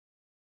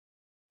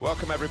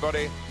Welcome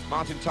everybody,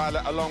 Martin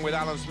Tyler along with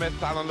Alan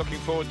Smith. Alan, looking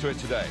forward to it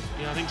today.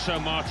 Yeah, I think so,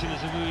 Martin.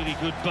 There's a really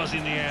good buzz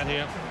in the air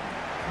here.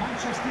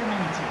 Manchester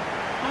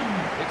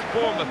United. It's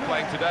Bournemouth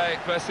playing today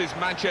versus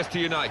Manchester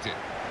United.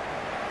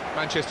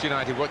 Manchester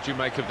United, what do you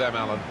make of them,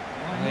 Alan?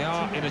 They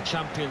are in a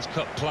Champions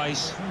Cup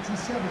place,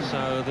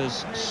 so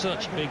there's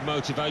such big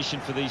motivation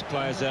for these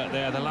players out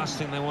there. The last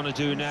thing they want to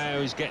do now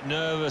is get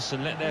nervous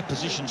and let their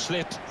position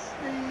slip.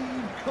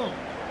 Steve Cook.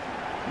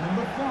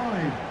 Number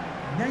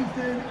 5,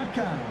 Nathan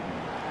Akan.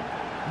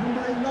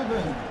 Number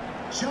 11,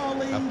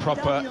 Charlie A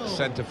proper Daniel.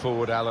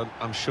 centre-forward, Alan.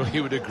 I'm sure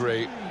you would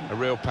agree. A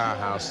real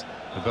powerhouse,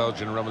 the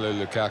Belgian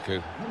Romelu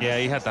Lukaku. Yeah,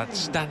 he had that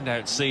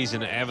standout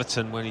season at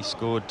Everton when he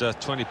scored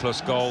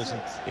 20-plus goals.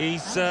 And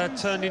he's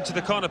turned into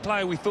the kind of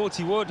player we thought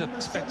he would. I'm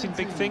expecting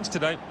big things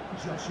today.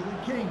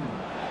 Joshua King.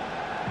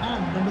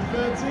 And number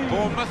 13.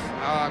 Bournemouth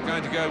are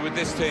going to go with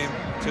this team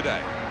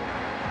today.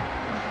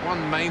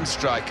 One main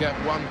striker,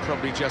 one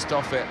probably just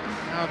off it.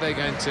 How are they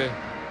going to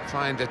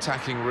find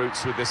attacking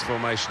routes with this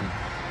formation?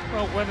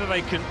 Well, whether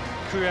they can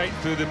create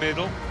through the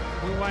middle,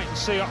 we'll wait and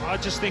see. I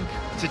just think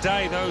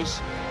today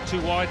those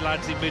two wide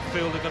lads in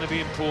midfield are going to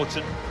be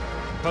important.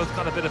 Both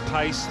got a bit of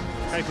pace,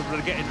 capable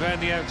of getting round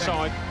the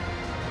outside.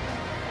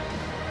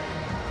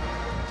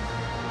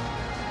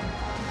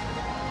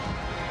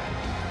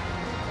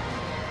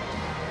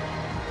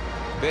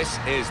 This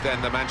is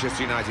then the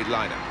Manchester United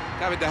lineup.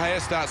 David De Gea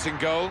starts in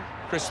goal.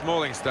 Chris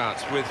Smalling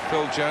starts with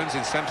Phil Jones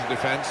in central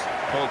defence.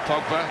 Paul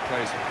Pogba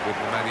plays with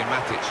Nemanja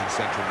Matic in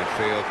central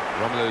midfield.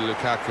 Romelu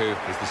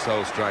Lukaku is the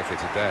sole striker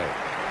today.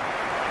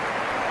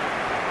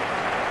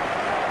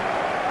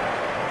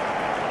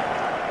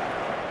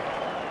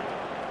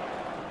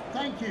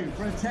 Thank you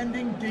for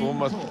attending Dean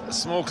Bournemouth, Court. a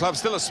small club,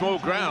 still a small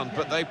ground,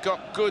 but they've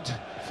got good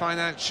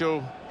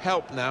financial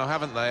help now,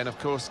 haven't they? And of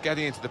course,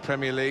 getting into the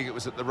Premier League, it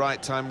was at the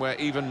right time where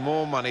even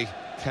more money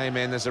came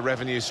in as a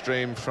revenue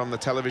stream from the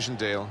television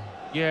deal.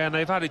 Yeah, and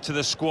they've added to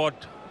the squad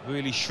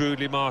really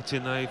shrewdly,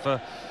 Martin. They've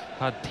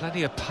had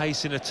plenty of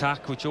pace in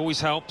attack, which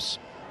always helps.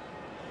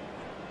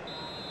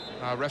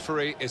 Our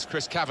referee is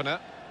Chris Kavanagh.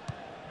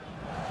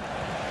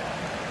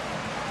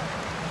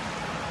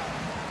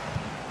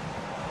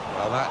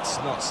 Well, that's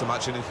not so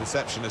much an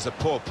interception as a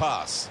poor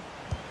pass.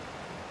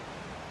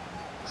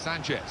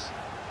 Sanchez.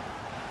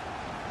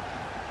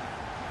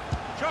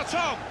 Shot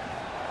on!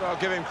 Well,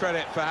 give him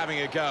credit for having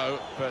a go,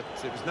 but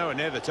it was nowhere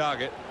near the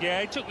target. Yeah,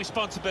 he took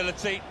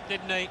responsibility,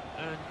 didn't he?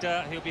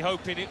 And he'll be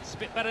hoping it's a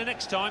bit better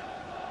next time.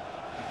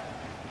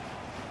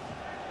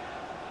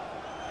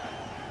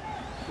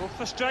 Well,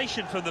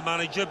 frustration from the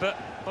manager, but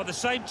by the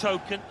same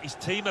token, his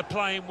team are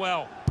playing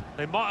well.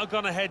 They might have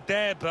gone ahead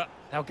there, but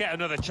they'll get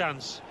another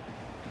chance.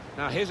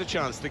 Now, here's a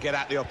chance to get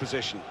at the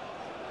opposition.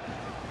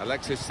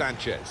 Alexis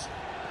Sanchez.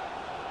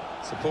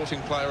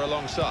 Supporting player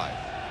alongside.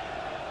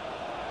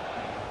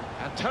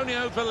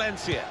 Antonio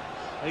Valencia.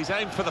 He's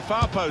aimed for the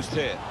far post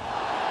here.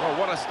 Well,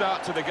 what a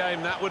start to the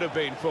game that would have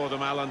been for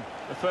them, Alan.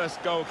 The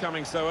first goal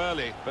coming so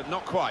early, but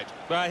not quite.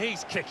 Well,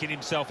 he's kicking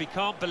himself. He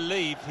can't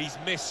believe he's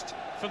missed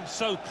from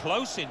so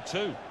close in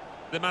too.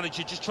 The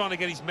manager just trying to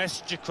get his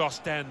message across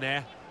down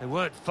there. They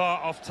weren't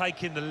far off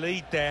taking the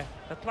lead there.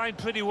 They're playing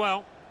pretty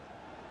well.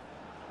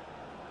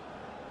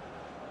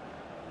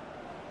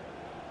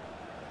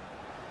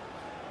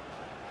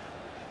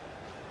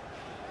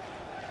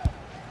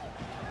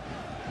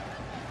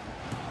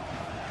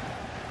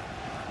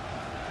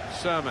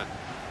 Sermon.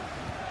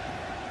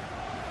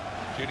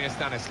 Junior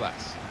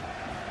Stanislas.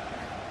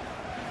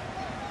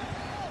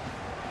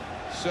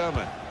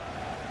 Sermon.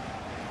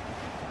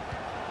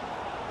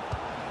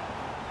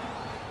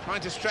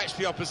 Trying to stretch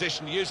the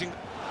opposition using...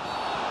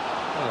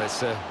 Well,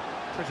 it's a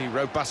pretty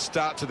robust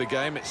start to the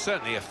game. It's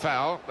certainly a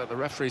foul, but the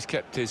referee's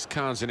kept his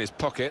cards in his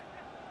pocket.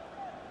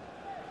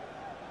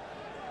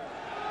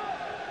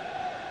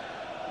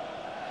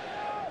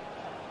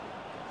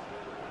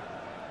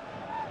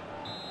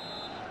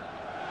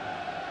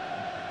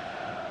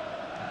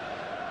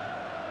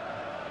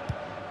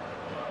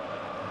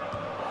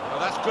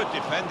 Good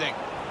defending.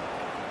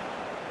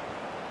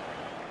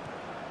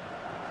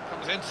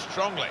 Comes in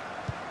strongly.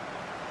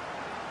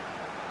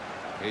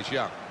 Here's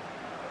Young.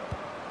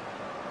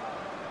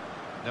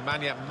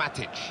 Nemanja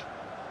Matic.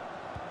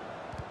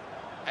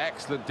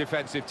 Excellent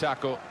defensive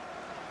tackle.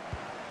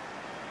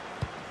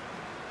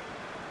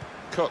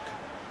 Cook.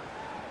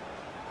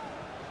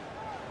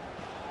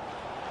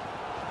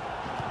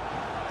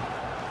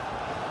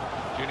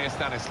 Junior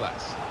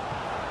Stanislas.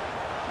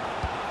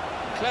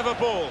 Clever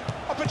ball.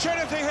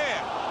 Opportunity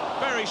here.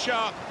 Very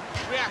sharp.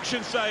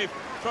 Reaction save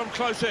from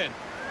close in.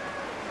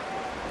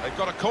 They've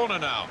got a corner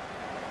now.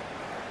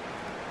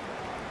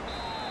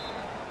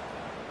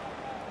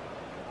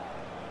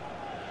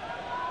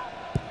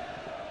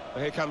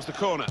 Well, here comes the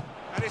corner.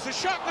 And it's a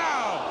shot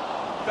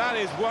now. That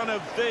is one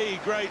of the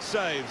great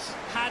saves.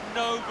 Had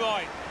no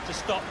right to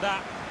stop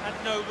that.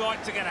 Had no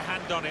right to get a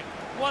hand on it.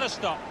 What a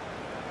stop.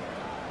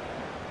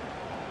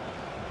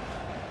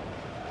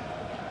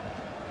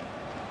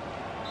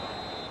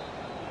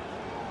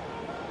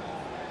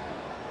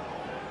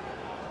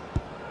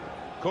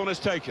 Corner's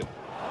taken.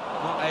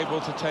 not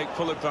able to take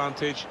full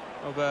advantage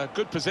of a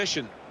good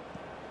position.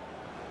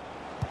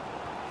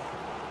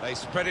 They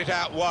spread it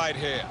out wide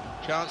here.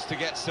 Chance to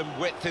get some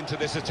width into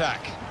this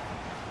attack.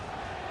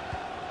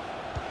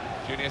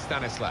 Junior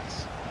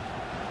Stanislas.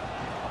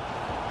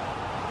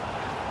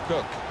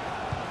 Cook.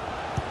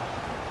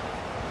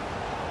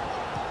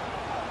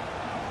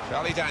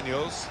 Charlie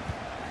Daniels.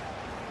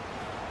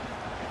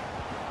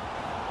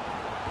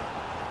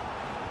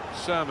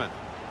 Sermon.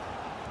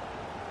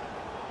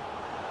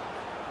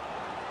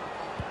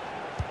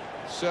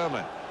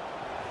 Sermon.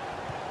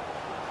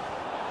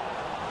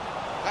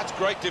 That's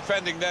great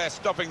defending there,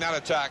 stopping that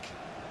attack.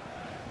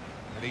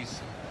 And he's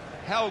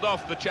held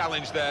off the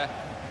challenge there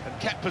and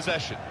kept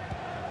possession.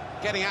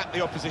 Getting at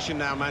the opposition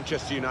now,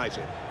 Manchester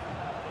United.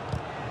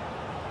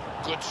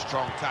 Good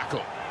strong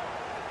tackle.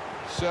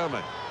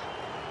 Sermon.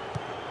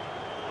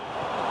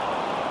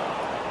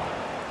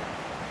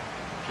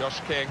 Josh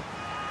King.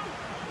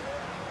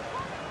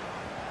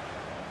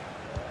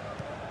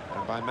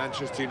 And by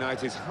Manchester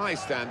United's high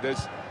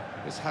standards,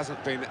 this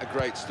hasn't been a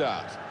great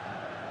start.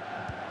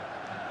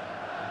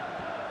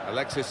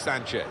 Alexis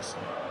Sanchez.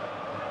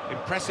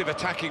 Impressive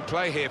attacking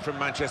play here from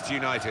Manchester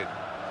United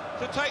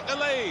to take the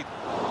lead.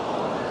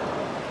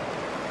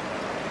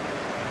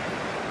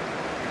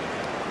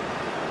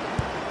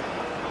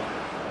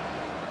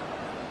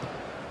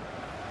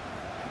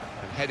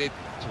 And headed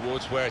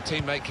towards where a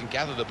teammate can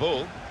gather the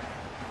ball.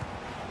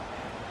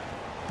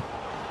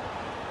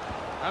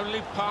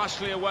 Only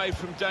partially away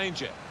from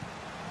danger.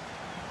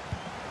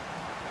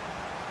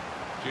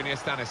 Junior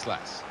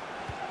Stanislas.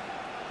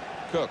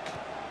 Cook.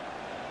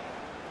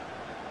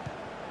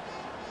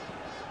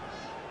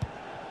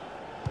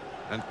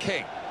 And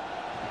King.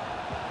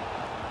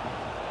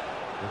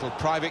 Little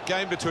private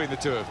game between the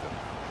two of them.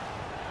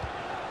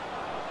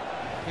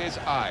 Here's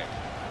Ibe.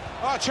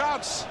 Oh,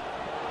 chance!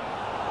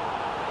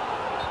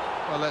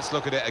 Well, let's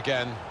look at it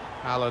again,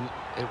 Alan.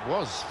 It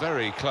was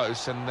very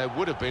close, and there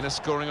would have been a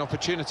scoring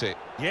opportunity.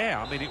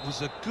 Yeah, I mean, it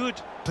was a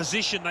good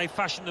position they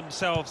fashioned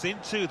themselves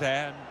into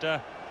there,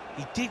 and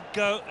he did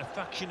go a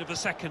fraction of a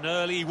second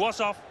early. He was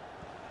off.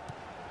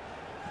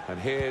 And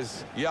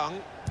here's Young.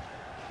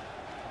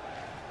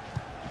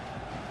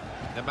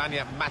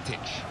 Nemanja Matic.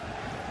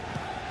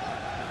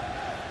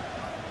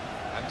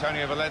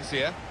 Antonio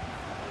Valencia.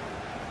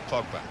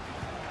 Pogba.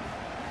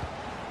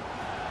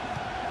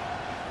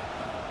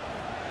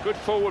 Good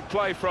forward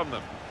play from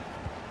them.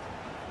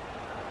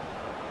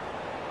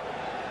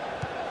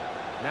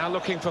 Now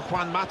looking for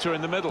Juan Mata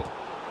in the middle.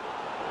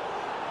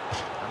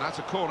 And that's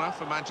a corner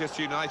for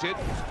Manchester United.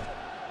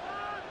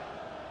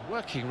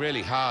 Working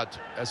really hard,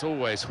 as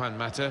always, Juan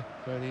Mata,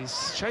 but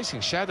he's chasing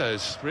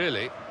shadows,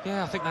 really.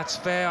 Yeah, I think that's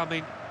fair. I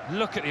mean,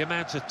 look at the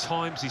amount of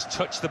times he's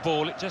touched the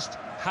ball. It just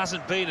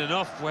hasn't been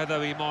enough.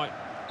 Whether he might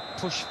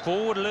push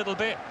forward a little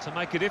bit to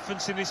make a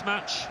difference in this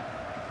match.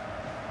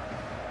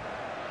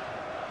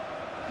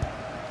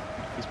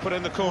 He's put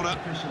in the corner.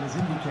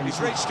 He's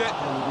reached it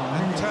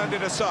and turned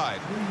it aside.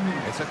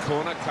 It's a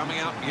corner coming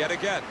up yet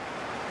again.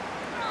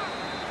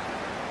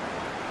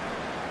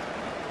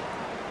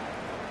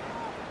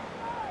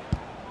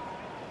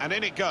 And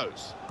in it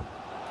goes.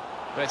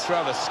 But it's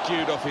rather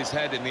skewed off his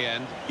head in the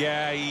end.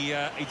 Yeah,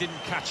 he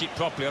didn't catch it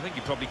properly. I think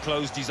he probably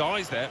closed his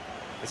eyes there.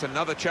 It's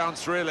another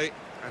chance, really.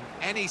 And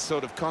any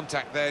sort of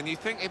contact there, and you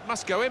think it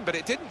must go in, but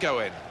it didn't go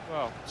in.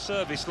 Well,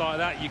 service like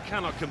that, you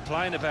cannot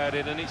complain about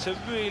it, and it's a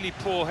really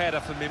poor header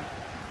from him.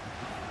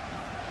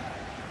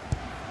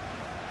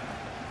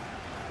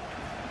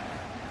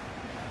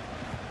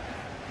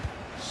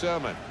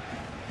 Sermon.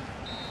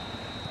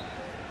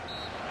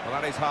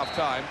 Well, that is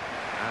half-time,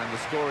 and the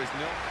score is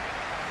 0.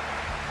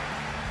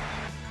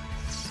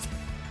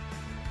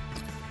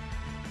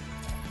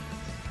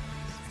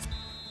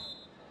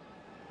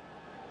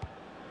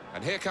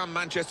 And here come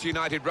Manchester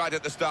United right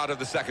at the start of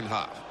the second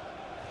half.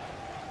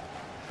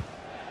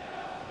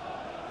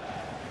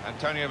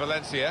 Antonio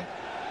Valencia.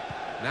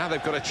 Now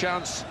they've got a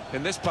chance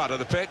in this part of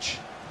the pitch.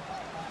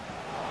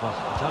 Well,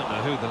 I don't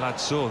know who the lad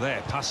saw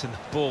there, passing the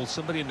ball.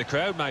 Somebody in the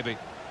crowd, maybe.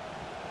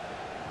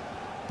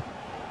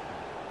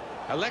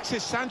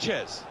 Alexis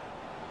Sanchez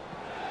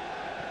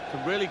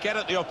can really get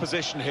at the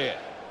opposition here.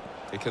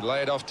 He can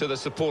lay it off to the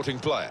supporting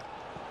player.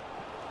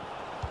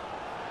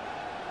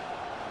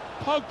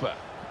 Pogba.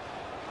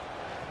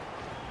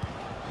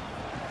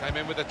 Came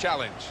in with a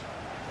challenge.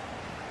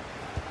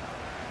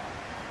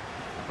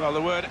 Well,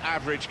 the word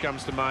average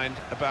comes to mind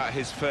about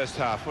his first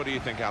half. What do you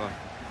think, Alan?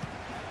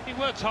 He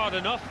worked hard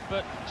enough,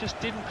 but just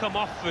didn't come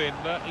off for him.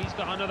 But he's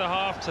got another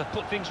half to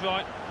put things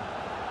right.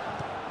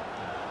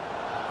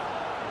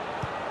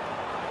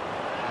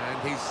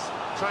 And he's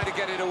trying to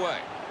get it away.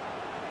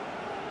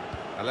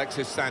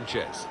 Alexis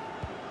Sanchez.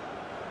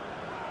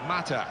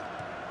 Mata.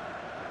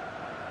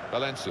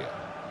 Valencia.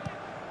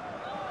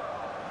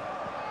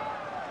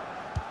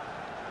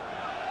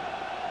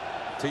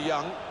 To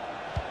Young.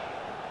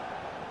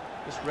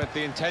 Just read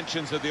the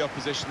intentions of the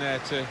opposition there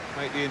to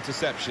make the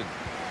interception.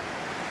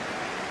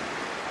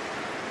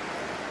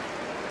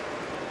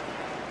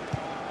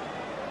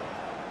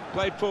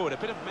 Played forward, a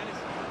bit of menace.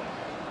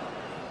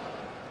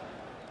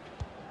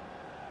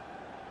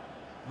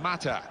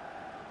 Mata.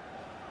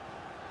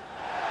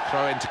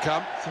 Throw in to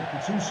come.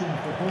 Substitution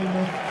for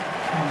Bournemouth.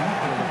 Coming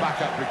off The the pitch.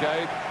 backup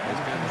brigade is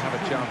going to have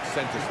a chance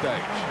centre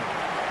stage.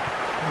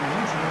 Coming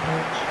onto the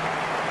pitch.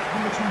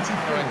 Number 24.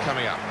 Throw in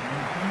coming up.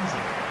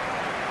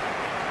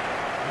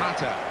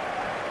 Mata.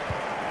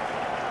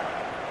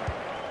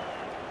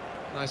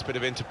 Nice bit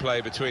of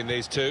interplay between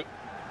these two.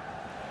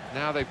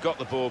 Now they've got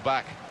the ball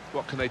back.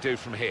 What can they do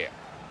from here?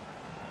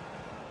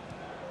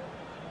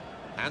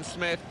 And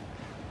Smith.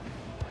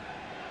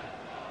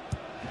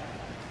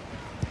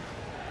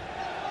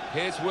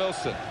 Here's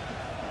Wilson.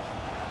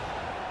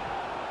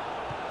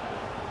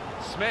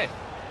 Smith,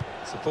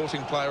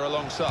 supporting player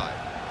alongside.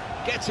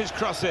 Gets his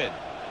cross in.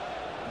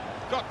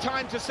 Got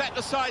time to set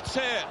the sights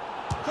here.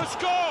 Could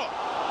score!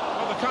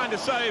 Well, the kind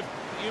of save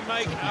you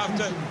make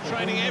after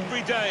training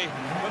every day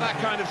for that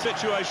kind of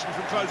situation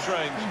from close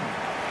range.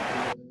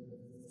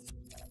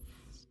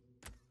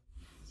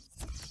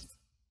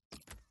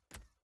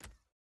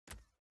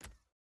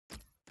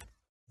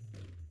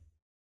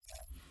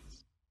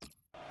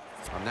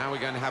 And now we're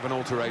going to have an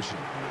alteration.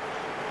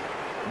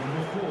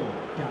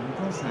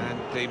 And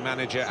the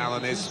manager,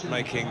 Alan, is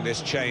making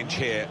this change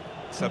here.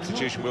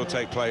 Substitution will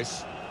take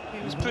place.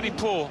 He was pretty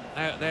poor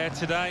out there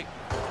today.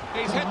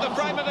 He's hit the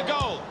frame of the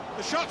goal.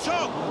 The shot's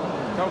on.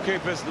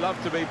 Goalkeepers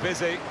love to be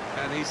busy,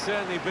 and he's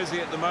certainly busy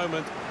at the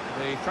moment.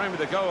 The frame of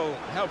the goal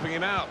helping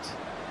him out.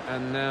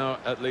 And now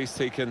at least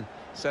he can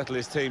settle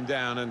his team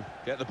down and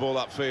get the ball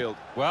upfield.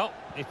 Well,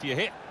 if you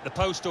hit the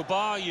postal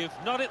bar, you've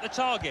not hit the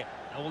target.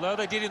 Although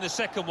they did in the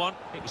second one,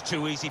 it was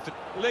too easy for...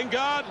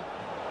 Lingard.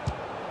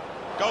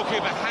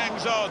 Goalkeeper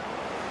hangs on.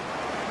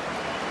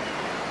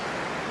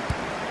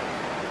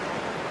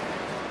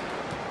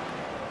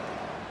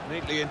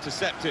 Neatly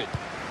intercepted.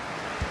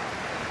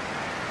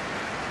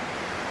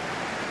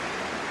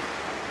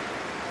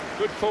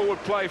 Good forward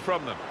play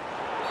from them.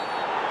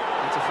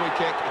 It's a free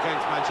kick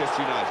against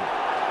Manchester United.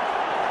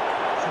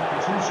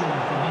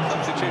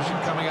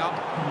 Substitution coming up.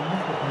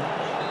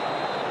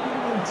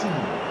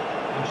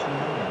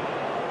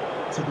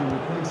 To be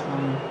replaced by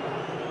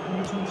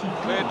number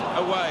 24. Cleared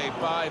away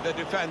by the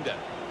defender.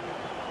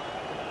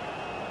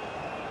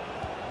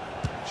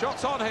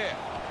 Shots on here.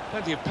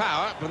 Plenty of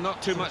power, but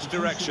not too much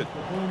direction.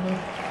 Coming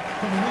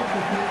off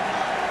the pitch,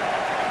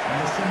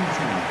 number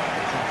 17,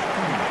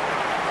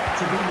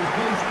 to be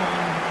replaced by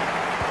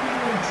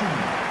number 18,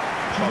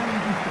 Johnny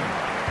Buffon.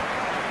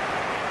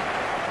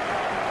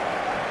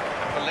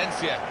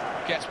 Valencia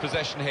gets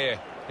possession here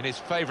in his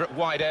favourite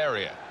wide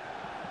area.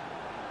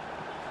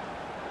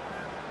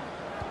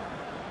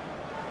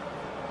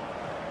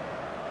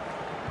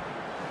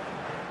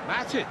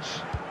 Matic.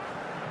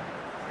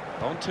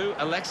 On to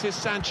Alexis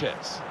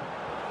Sanchez.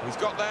 He's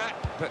got that,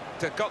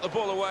 but got the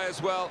ball away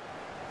as well.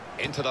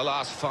 Into the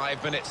last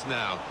 5 minutes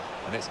now,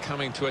 and it's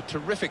coming to a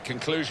terrific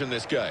conclusion,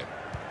 this game.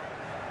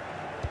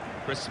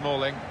 Chris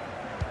Smalling.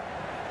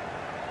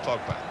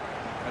 Pogba.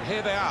 And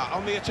here they are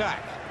on the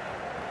attack.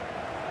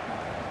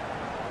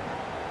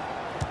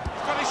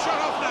 He's got his shot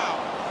off now.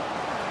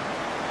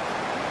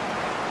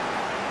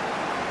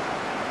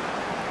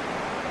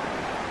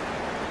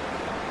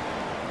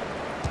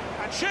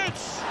 And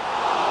shoots!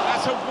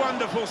 That's a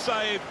wonderful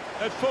save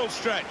at full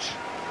stretch.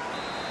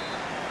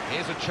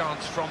 Here's a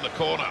chance from the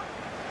corner.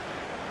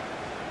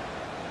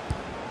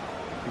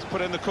 He's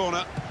put in the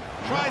corner.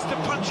 Tries to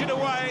punch it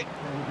away.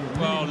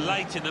 Well,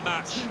 late in the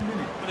match.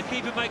 When the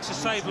keeper makes a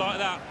save like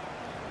that,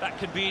 that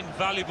could be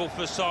invaluable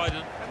for a side.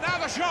 And now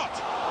the shot!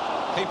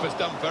 Keeper's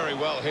done very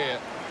well here.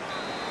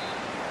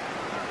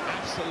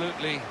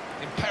 Absolutely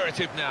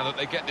imperative now that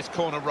they get this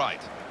corner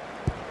right.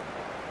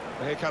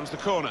 And here comes the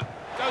corner.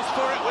 Goes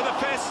for it with a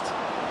fist.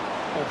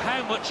 Well,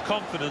 how much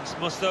confidence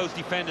must those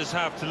defenders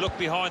have to look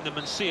behind them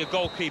and see a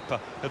goalkeeper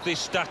of this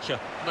stature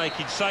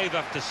making save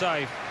after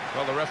save?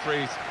 Well, the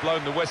referee's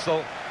blown the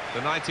whistle.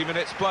 The 90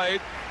 minutes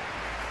played.